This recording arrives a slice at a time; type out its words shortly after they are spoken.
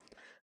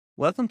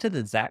Welcome to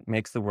the Zach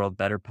Makes the World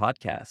Better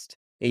podcast,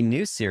 a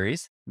new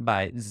series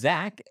by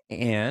Zach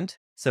and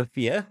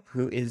Sophia,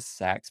 who is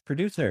Zach's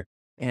producer.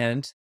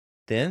 And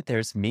then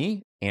there's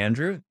me,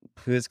 Andrew,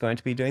 who is going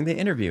to be doing the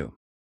interview.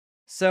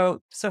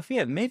 So,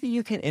 Sophia, maybe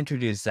you can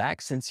introduce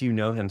Zach since you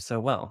know him so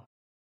well.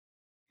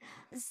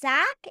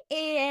 Zach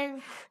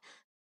is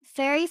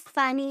very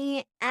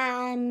funny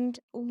and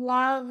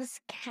loves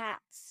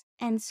cats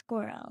and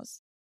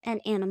squirrels and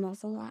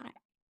animals a lot.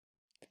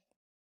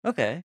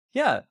 Okay.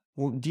 Yeah.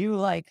 Well, do you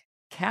like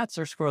cats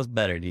or squirrels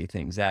better, do you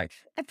think, Zach?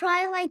 I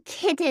probably like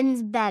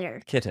kittens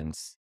better.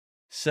 Kittens.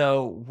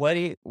 So, what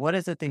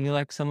is it that you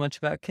like so much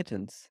about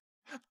kittens?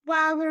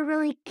 Well, they're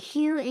really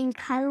cute and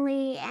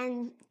cuddly,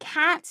 and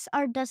cats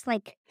are just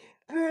like,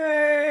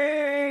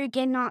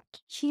 and not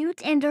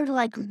cute, and they're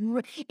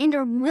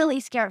really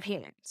scared of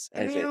humans. I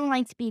And they see. don't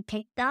like to be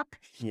picked up.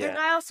 And Yeah.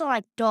 I also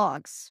like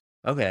dogs.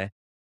 Okay.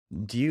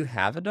 Do you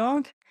have a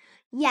dog?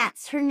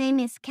 Yes, her name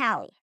is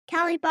Callie.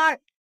 Callie bark.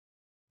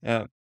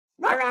 Yeah.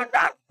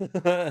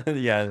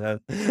 Yeah,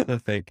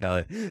 that's fake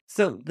Kelly.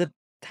 So the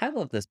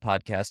title of this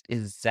podcast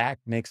is Zach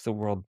Makes the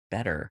World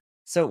Better.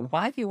 So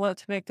why do you want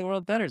to make the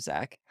world better,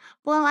 Zach?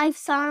 Well, I've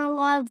saw a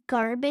lot of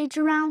garbage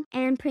around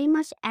and pretty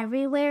much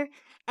everywhere.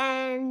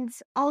 And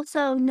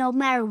also, no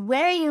matter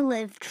where you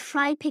live,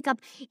 try pick up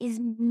as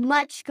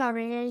much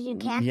garbage as you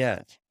can.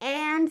 Yeah.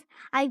 And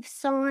I've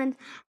seen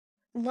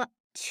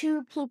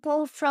two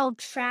people throw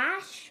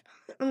trash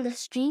on the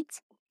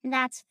streets. And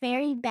that's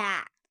very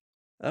bad.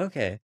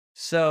 Okay.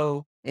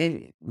 So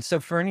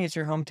Fernie is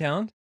your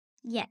hometown?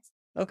 Yes.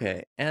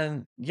 Okay.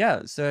 And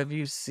yeah, so have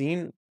you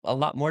seen a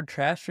lot more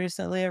trash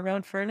recently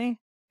around Fernie?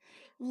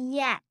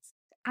 Yes.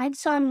 I've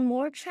saw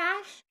more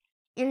trash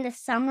in the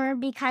summer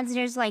because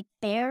there's like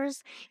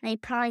bears and they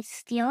probably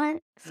steal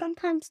it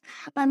sometimes.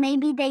 But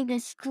maybe they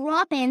just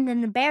drop it and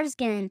then the bears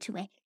get into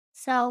it.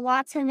 So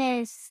lots of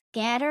it is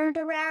scattered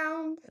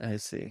around I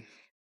see.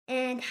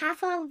 and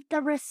half of the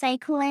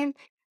recycling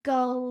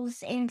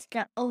goes into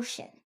the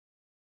ocean.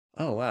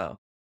 Oh, wow.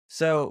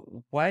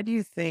 So why do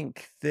you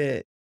think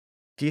that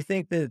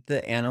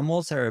the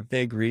animals are a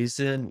big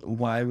reason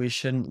why we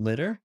shouldn't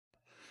litter?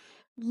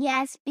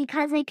 Yes,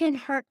 because it can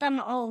hurt them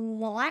a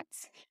lot.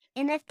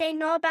 And if they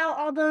know about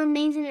all the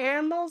amazing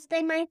animals,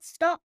 they might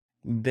stop.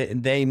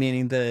 They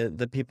meaning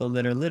the people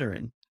that are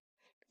littering.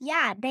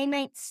 Yeah, they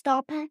might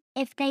stop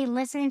if they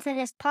listen to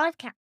this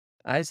podcast.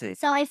 I see.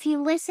 So if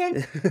you listen,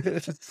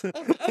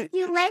 if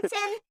you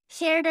listen,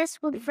 share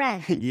this with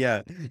friends.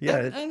 Yeah,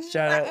 yeah. And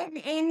Shout out.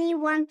 and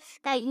anyone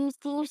that you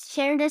see,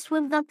 share this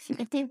with them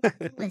if they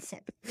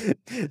listen.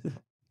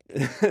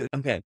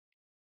 Okay.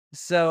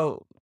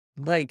 So,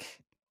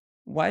 like,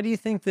 why do you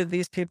think that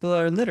these people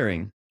are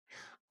littering?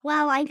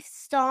 Well, I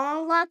saw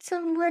lots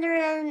of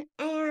litter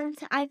and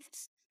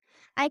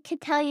I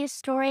could tell you a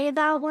story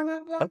about one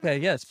of them. Okay,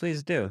 yes,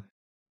 please do.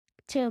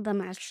 Two of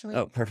them actually.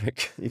 Oh,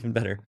 perfect. Even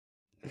better.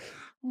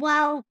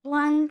 Well,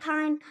 one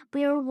time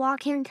we were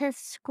walking to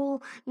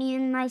school, me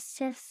and my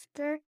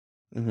sister,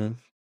 Hmm.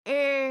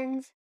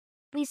 and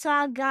we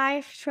saw a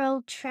guy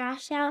throw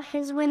trash out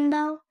his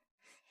window.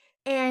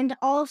 And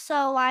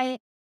also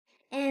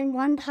and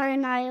one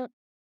time I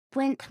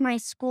went to my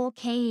school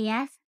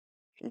KES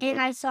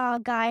and I saw a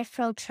guy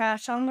throw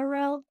trash on the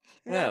road.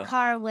 And Yeah. a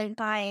car went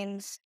by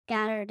and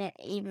scattered it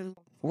even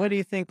more. What do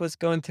you think was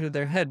going through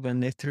their head when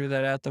they threw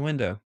that out the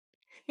window?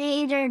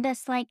 They either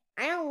just like,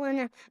 I don't want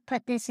to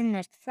put this in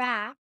the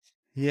trash.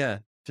 Yeah,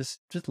 just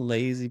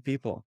lazy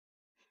people.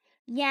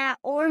 Yeah,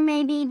 or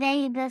maybe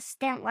they just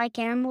don't like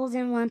animals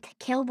and want to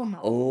kill them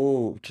all.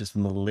 Oh, just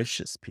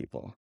malicious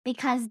people.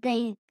 Because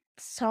they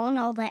saw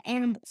all the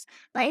animals.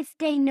 But if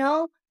they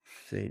know,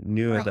 They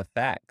knew like, the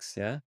facts,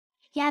 yeah?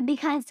 yeah,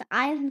 because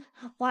I've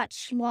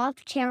watched a lot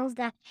of channels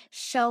that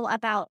show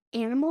about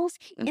animals,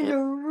 and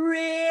they're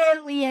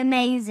really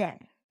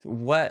amazing.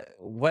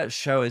 What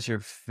show is your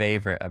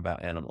favorite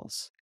about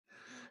animals?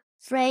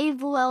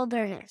 Brave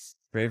Wilderness.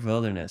 Brave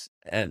Wilderness.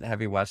 And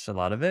have you watched a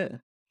lot of it?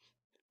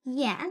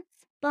 Yes,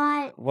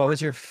 but What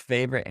was your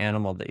favorite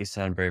animal that you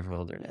saw in Brave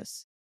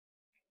Wilderness?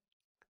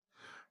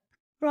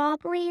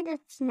 probably the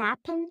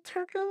snapping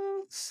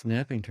turtle.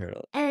 Snapping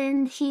turtle.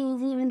 And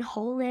he's even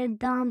holding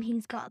them.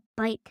 He's got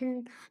bite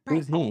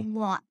Who's a he?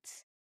 lot.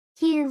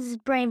 He is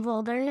Brave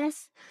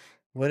Wilderness.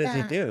 What does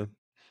he The- do?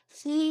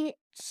 He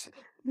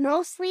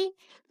mostly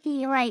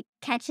he like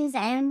catches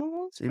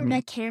animals for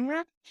the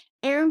camera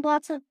and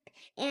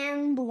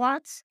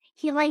lots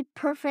he like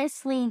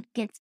purposely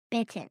gets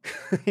bitten.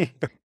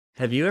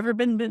 Have you ever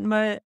been bitten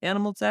by an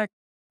animal, Zach?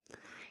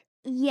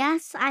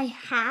 Yes, I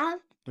have.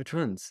 Which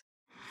ones?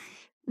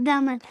 The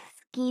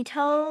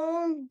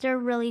mosquito, they're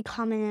really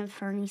common in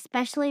Fernie,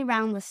 especially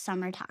around the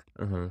summertime.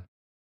 Uh-huh.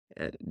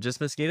 Just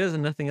mosquitoes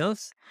and nothing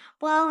else?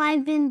 Well,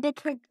 I've been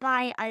bitten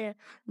by a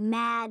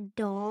mad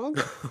dog.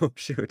 Oh,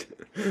 shoot.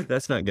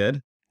 That's not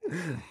good.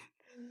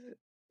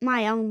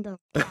 My own dog.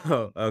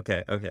 Oh,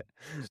 okay.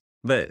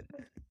 But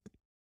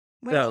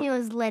When So- he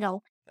was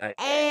little. I-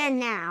 And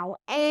now.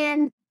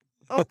 And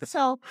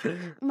also,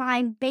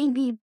 my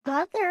baby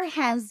brother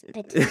has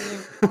bitten me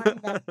on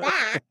the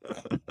back.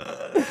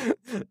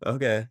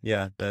 Okay,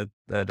 yeah, that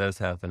does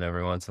happen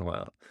every once in a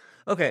while.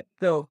 Okay,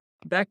 so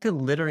back to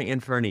littering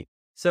and Fernie.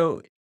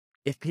 So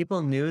if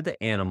people knew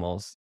the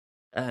animals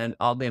and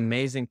all the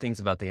amazing things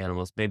about the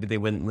animals, maybe they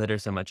wouldn't litter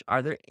so much.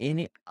 Are there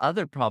any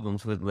other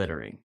problems with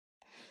littering?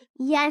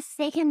 Yes,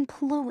 they can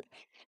pollute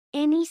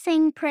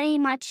anything pretty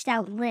much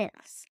that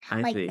lives.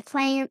 I Like see.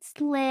 plants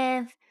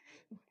live,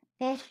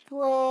 fish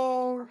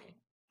live,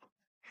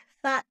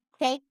 but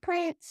fake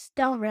plants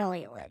don't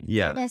really live. They're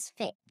Yeah, just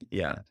fake.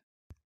 yeah.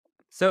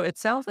 So it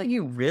sounds like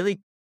you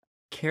really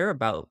care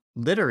about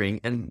littering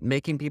and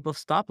making people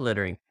stop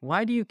littering.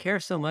 Why do you care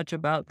so much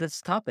about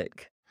this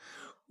topic?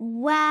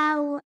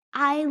 Well,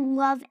 I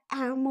love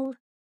animals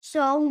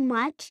so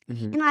much,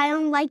 Mhm. and I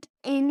don't like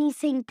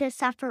anything to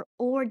suffer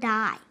or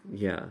die.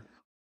 Yeah.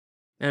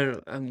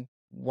 And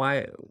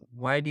why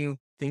do you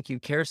think you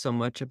care so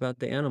much about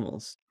the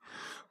animals?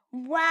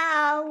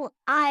 Well,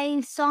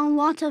 I saw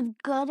lots of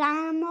good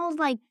animals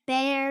like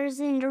bears,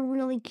 and they're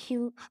really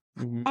cute.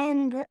 Mhm.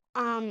 And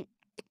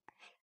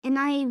and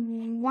I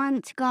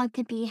want God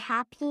to be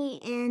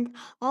happy, and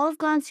all of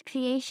God's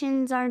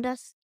creations are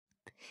just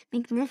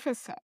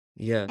magnificent.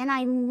 Yeah. And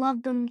I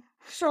love them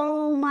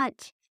so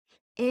much.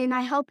 And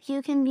I hope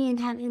you can be in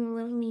heaven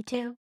with me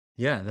too.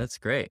 Yeah, that's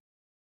great.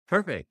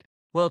 Perfect.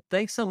 Well,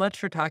 thanks so much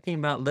for talking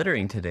about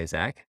littering today,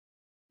 Zach.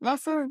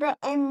 This is the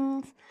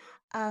end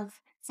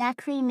of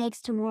Zachary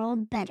Makes the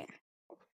World Better.